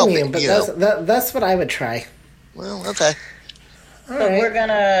don't like blame you, but that's what I would try. Well, okay. So we're going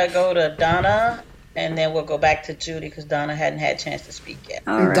to go to Donna, and then we'll go back to Judy, because Donna hadn't had a chance to speak yet.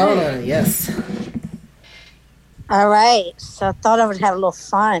 All right. Donna, yes. All right. So I thought I would have a little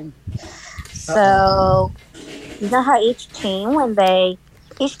fun. So, you know how each team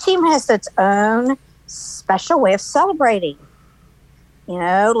has its own special way of celebrating. You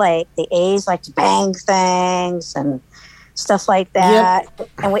know, like the A's like to bang things and stuff like that. Yep.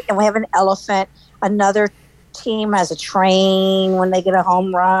 And we have an elephant. Another team has a train when they get a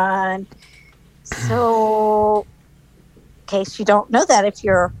home run. So, in case you don't know that, if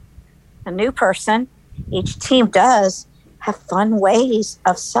you're a new person, each team does have fun ways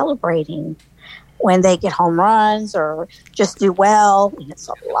of celebrating when they get home runs or just do well. And it's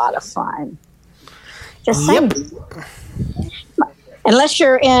a lot of fun. Just saying. Unless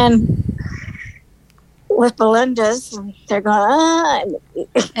you're in with Belinda's, they're going,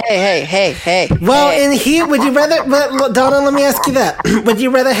 Hey. Well, in here, would you rather, Donna, let me ask you that. Would you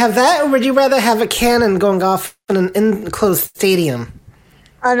rather have that, or would you rather have a cannon going off in an enclosed stadium?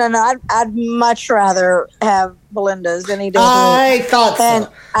 Oh, no. I'd much rather have Belinda's any day. I thought so. And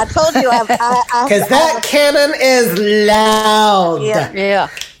I told you, because that cannon is loud. Yeah.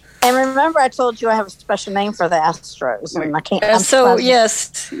 And remember, I told you I have a special name for the Astros, and I can't.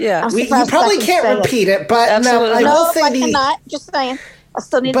 You probably can't repeat it, but no, I will say I cannot. Just saying, I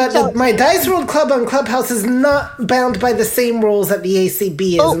still need to tell you. My Dice World Club on Clubhouse is not bound by the same rules that the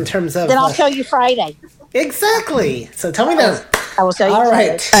ACB is in terms of. Then I'll tell you Friday. Exactly. So tell me then. I will tell you. All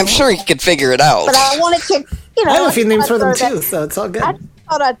right. I'm sure you could figure it out. But I wanted to, I have a few names for them too, so it's all good. I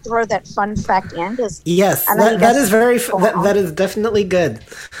thought I'd throw that fun fact in. Yes, that is very. That is definitely good.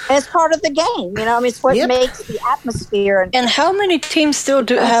 And it's part of the game, you know. I mean, it's what makes the atmosphere. And how many teams still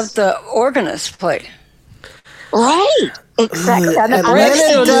do have the organist play? Right. Exactly.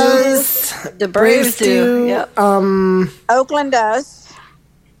 Atlanta does. The Braves do. Yep. Oakland does.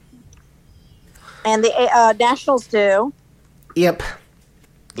 And the Nationals do. Yep. I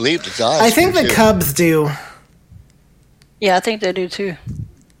believe the Giants. I think the Cubs do. Yeah, I think they do too.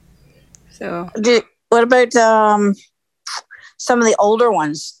 So, what about some of the older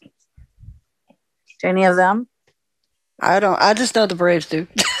ones? Do any of them? I don't. I just know the Braves do.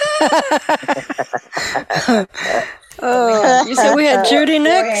 Oh, you said we had Judy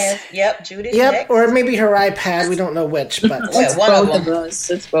next? Yep, Judy. Yep, or maybe her iPad. We don't know which, but it's one both of them. of us.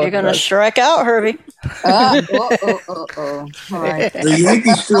 It's both. You're gonna of us. strike out, Herbie. All right. The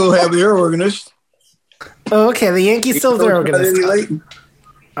Yankees still have their organist. Oh, okay, the Yankees still have their organist.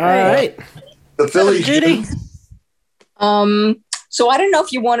 All right. The Phillies. Judy. So I don't know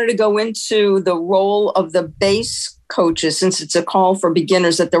if you wanted to go into the role of the base coaches, since it's a call for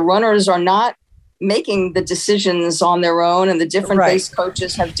beginners, that the runners are not making the decisions on their own, and the different base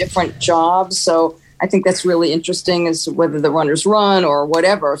coaches have different jobs. So I think that's really interesting, as to whether the runners run or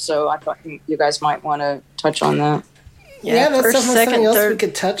whatever. So I thought you guys might want to touch on that. Yeah, that's first, definitely something else third, we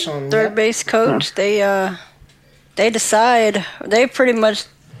could touch on. Third base coach, they decide. They pretty much,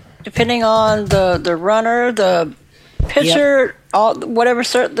 depending on the runner, the pitcher, whatever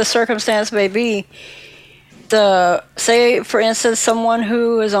the circumstance may be. Say, for instance, someone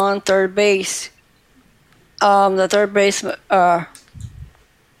who is on third base. The third base, the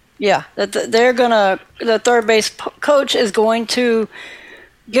third base coach is going to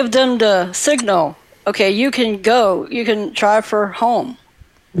give them the signal. Okay, you can go. You can try for home,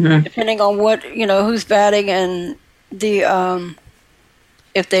 depending on what who's batting and the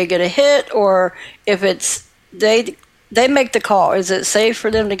if they get a hit or if it's they make the call. Is it safe for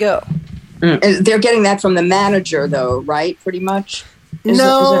them to go? They're getting that from the manager, though, right? Pretty much. Is that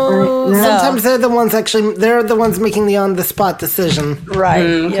right? No. Sometimes they're the ones they're the ones making the on-the-spot decision. Right.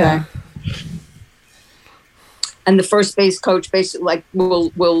 Okay. Yeah. And the first base coach basically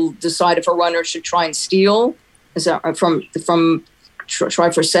will decide if a runner should try and steal. Is that from try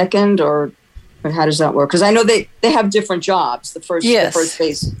for second, or how does that work? Because I know they have different jobs. The first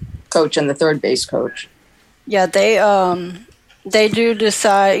base coach and the third base coach. Yeah, they do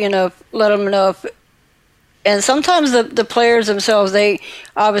decide. Let them know if. And sometimes the players themselves, they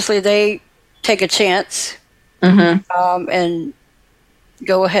take a chance and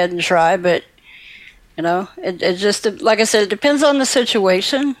go ahead and try. But, it just, like I said, it depends on the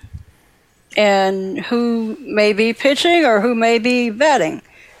situation and who may be pitching or who may be batting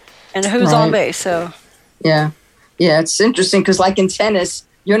and who's on base. So, yeah. Yeah, it's interesting because like in tennis,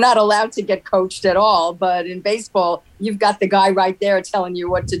 you're not allowed to get coached at all. But in baseball, you've got the guy right there telling you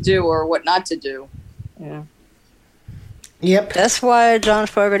what to do or what not to do. Yeah. Yep. That's why John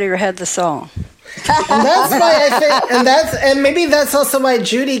Fogerty had the song. And that's why I think, and maybe that's also why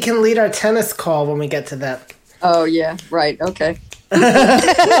Judy can lead our tennis call when we get to that. Oh yeah, right. Okay. Oh,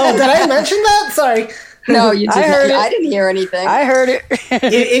 did I mention that? Sorry. No, you didn't. I heard it. I didn't hear anything. I heard it.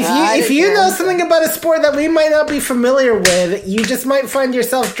 If you know something about a sport that we might not be familiar with, you just might find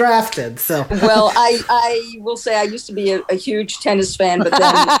yourself drafted. So well, I will say I used to be a huge tennis fan, but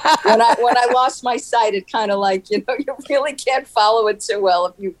then when I lost my sight, it kind of like you really can't follow it too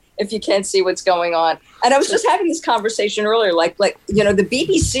well if you can't see what's going on. And I was just having this conversation earlier, like the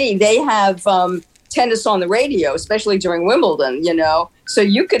BBC, they have tennis on the radio, especially during Wimbledon, so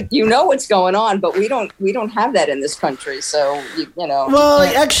you know what's going on, but we don't have that in this country. So, Well,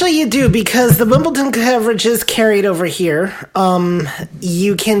 actually you do, because the Wimbledon coverage is carried over here.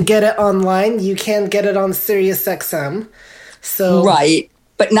 You can get it online. You can get it on Sirius XM. So right.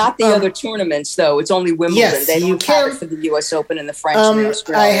 But not the other tournaments, though. It's only Wimbledon. Yes, they don't have it for the U.S. Open and the French and the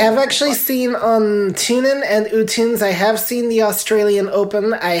Australian. I have actually seen on TuneIn and Utunes, I have seen the Australian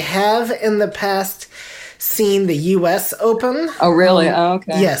Open. I have, in the past, seen the U.S. Open. Oh, really?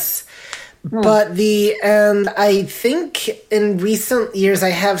 Okay. Yes. But and I think in recent years I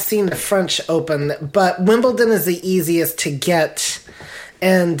have seen the French Open, but Wimbledon is the easiest to get,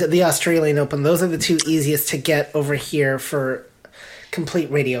 and the Australian Open. Those are the two easiest to get over here for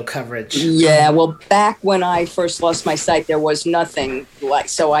complete radio coverage. Yeah, well, back when I first lost my sight, there was nothing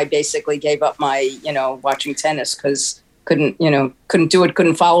so I basically gave up my, watching tennis because couldn't do it,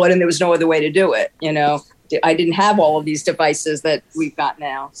 couldn't follow it, and there was no other way to do it, I didn't have all of these devices that we've got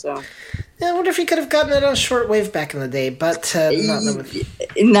now, so. Yeah, I wonder if you could have gotten it on shortwave back in the day, but not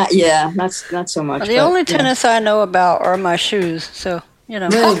so much. The only tennis I know about are my shoes, so,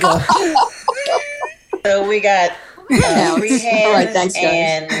 There you go. So we got free hands. All right, thanks,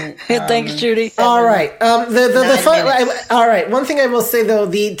 guys. And thanks, Judy. All right. All right. One thing I will say though,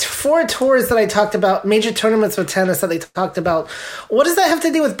 the 4 tours that I talked about, major tournaments with tennis that they talked about, what does that have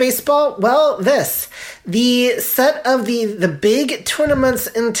to do with baseball? Well, the set of the big tournaments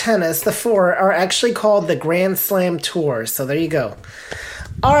in tennis, the 4, are actually called the Grand Slam Tour. So there you go.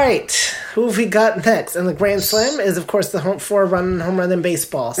 All right, who have we got next? And the Grand Slam is, of course, the home run in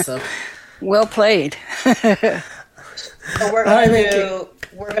baseball. So well played. So we're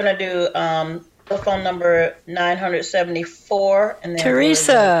gonna do telephone number 974, and then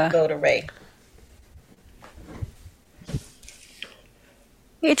Teresa. We'll go to Ray.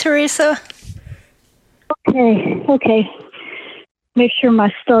 Hey, Teresa. Okay. Make sure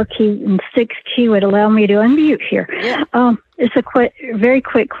my star key and 6 key would allow me to unmute here. Yeah. It's a very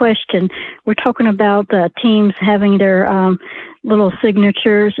quick question. We're talking about the teams having their little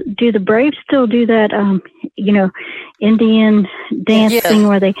signatures. Do the Braves still do that? Indian dance thing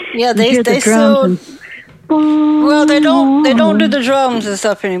where they hear the drums still. Well, they don't do the drums and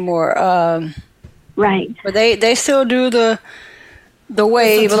stuff anymore. Right. But they still do the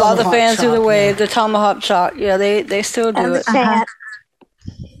wave. A lot of the fans do the wave, the tomahawk chop. Yeah, they still do it.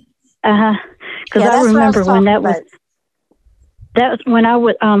 Because I remember when that was when I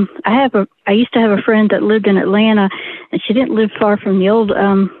would I used to have a friend that lived in Atlanta, and she didn't live far from the old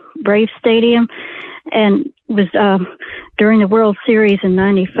Braves Stadium, and it was during the World Series in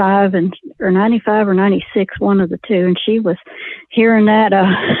 95 or 96, one of the two, and she was hearing that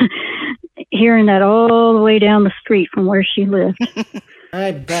all the way down the street from where she lived.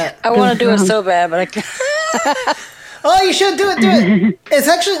 I bet. I want to do it so bad, but I can't. Oh, you should do it. It's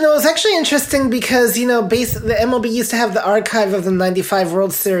actually interesting because, the MLB used to have the archive of the 95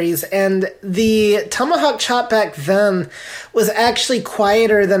 World Series, and the tomahawk chop back then was actually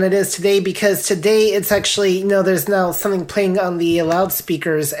quieter than it is today, because today it's actually, there's now something playing on the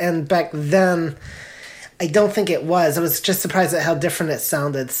loudspeakers, and back then I don't think it was. I was just surprised at how different it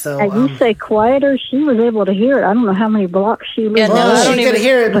sounded. So you say quieter, she was able to hear it. I don't know how many blocks she lived. She could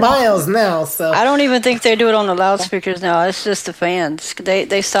hear it miles now. So I don't even think they do it on the loudspeakers now. It's just the fans.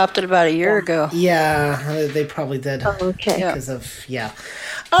 They stopped it about a year ago. Yeah, they probably did. Oh, okay. Because All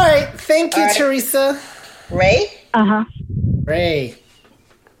right. Thank you, Teresa. Ray? Ray.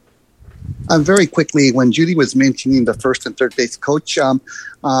 Very quickly, when Judy was mentioning the first and third base coach,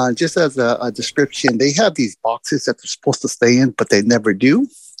 just as a description, they have these boxes that they're supposed to stay in, but they never do.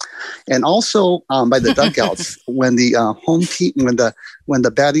 And also by the dugouts, when the home team, when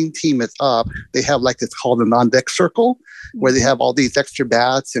the batting team is up, they have it's called an on-deck circle, where they have all these extra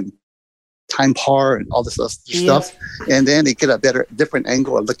bats and time par and all this other stuff. And then they get a different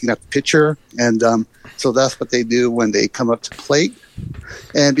angle of looking at the pitcher. And so that's what they do when they come up to plate.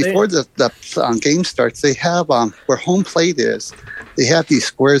 And before the game starts, they have where home plate is, they have these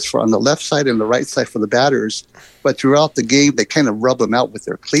squares for on the left side and the right side for the batters. But throughout the game, they kind of rub them out with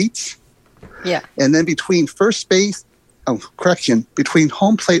their cleats. Yeah. And then between first base, between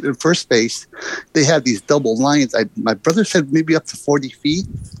home plate and first base, they have these double lines. My brother said maybe up to 40 feet.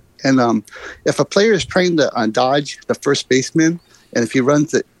 And if a player is trying to dodge the first baseman, and if he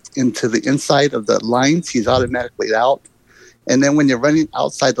runs it into the inside of the lines, he's automatically out. And then when you're running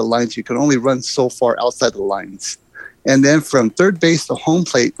outside the lines, you can only run so far outside the lines. And then from third base to home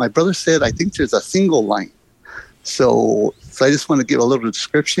plate, my brother said, I think there's a single line. So I just want to give a little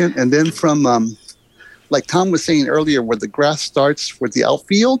description. And then from, like Tom was saying earlier, where the grass starts with the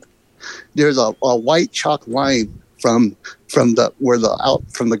outfield, there's a white chalk line from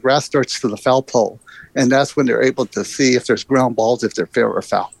the grass starts to the foul pole. And that's when they're able to see if there's ground balls, if they're fair or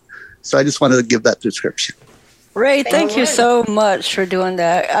foul. So I just wanted to give that description. Ray, thank you so much for doing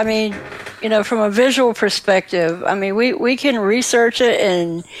that. I mean, from a visual perspective, I mean, we can research it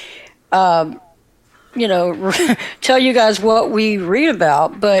and, tell you guys what we read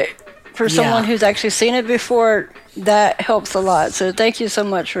about. But for someone who's actually seen it before, that helps a lot. So thank you so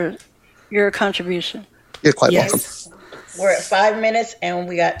much for your contribution. You're quite welcome. We're at 5 minutes, and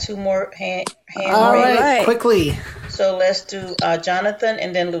we got 2 more hands. All right, quickly. So let's do Jonathan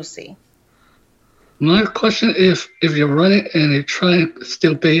and then Lucy. My question is, if you're running and you're trying to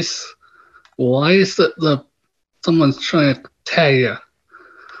steal base, why is someone's trying to tag you?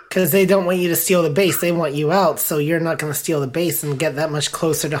 Because they don't want you to steal the base. They want you out, so you're not going to steal the base and get that much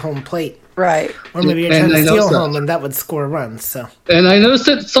closer to home plate. Right. Or maybe you're trying to steal home, and that would score runs. So. And I noticed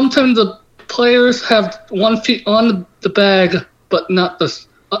that sometimes the players have 1 foot on the bag, but not the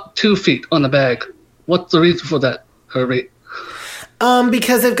 2 feet on the bag. What's the reason for that, Herbie?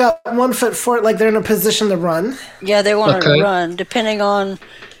 Because they've got 1 foot forward, like they're in a position to run. Yeah, they want to run, depending on.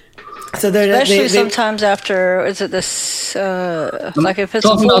 So especially sometimes after, is it this, like if it's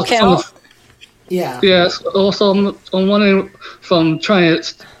a full count? Yeah. Yes. Also, I'm wondering from trying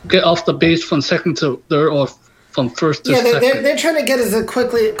to get off the base from second to third or from first to second. They're trying to get as a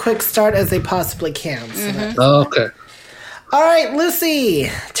quick start as they possibly can. So okay. All right,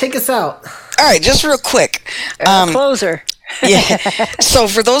 Lucy, take us out. All right, just real quick. Closer. Yeah. So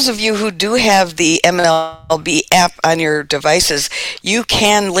for those of you who do have the MLB app on your devices, you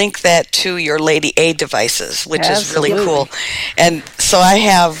can link that to your Lady A devices, which is really cool. And so I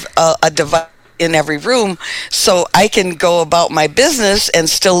have a device in every room, so I can go about my business and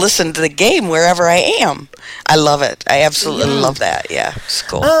still listen to the game wherever I am. I love it. I absolutely love that. Yeah, it's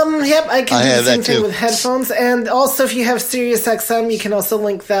cool. Yep, I can do the same thing with headphones, and also if you have SiriusXM, you can also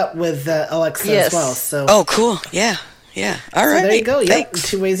link that with Alexa as well. So. Oh, cool. Yeah. All right. So there you go. Yep, Thanks.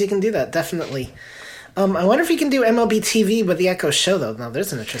 2 ways you can do that. Definitely. I wonder if you can do MLB TV with the Echo Show, though. Now,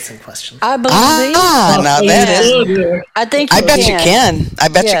 there's an interesting question. I believe. Now that I think. I bet you can. I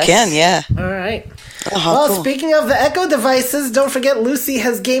bet you can. Yeah. All right. Well, speaking of the Echo devices, don't forget Lucy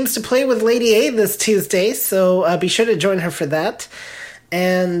has games to play with Lady A this Tuesday, so be sure to join her for that.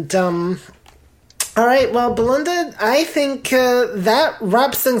 And all right. Well, Belinda, I think that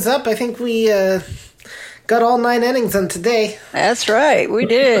wraps things up. I think we got all 9 innings in today. That's right. We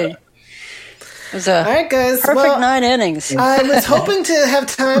did. It was all right, guys. Perfect 9 innings. I was hoping to have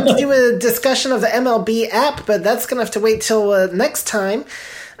time to do a discussion of the MLB app, but that's going to have to wait till next time.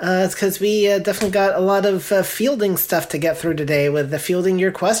 It's because we definitely got a lot of fielding stuff to get through today with the fielding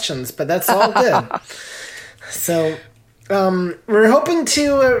your questions, but that's all good. So we're hoping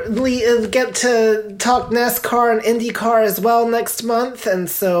to get to talk NASCAR and IndyCar as well next month, and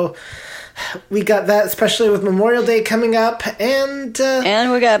so we got that, especially with Memorial Day coming up, and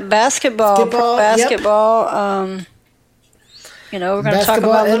we got basketball. Basketball. Yep. We're going to talk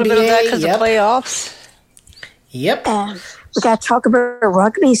about a little bit of that because of playoffs. Yep. We got to talk about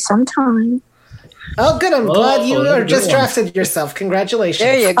rugby sometime. Oh, good. I'm glad you are just drafted yourself. Congratulations.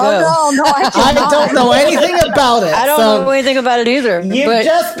 There you go. Oh, no, I don't know anything about it. I don't know anything about it either. You've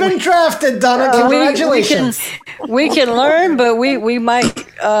just been drafted, Donna. Congratulations. We can learn, but we might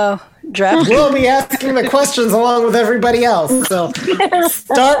draft. We'll be asking the questions along with everybody else. So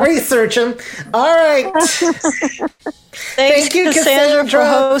start researching. All right. Thank you, Cassandra, for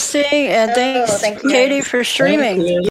hosting, and thanks, Katie, for streaming.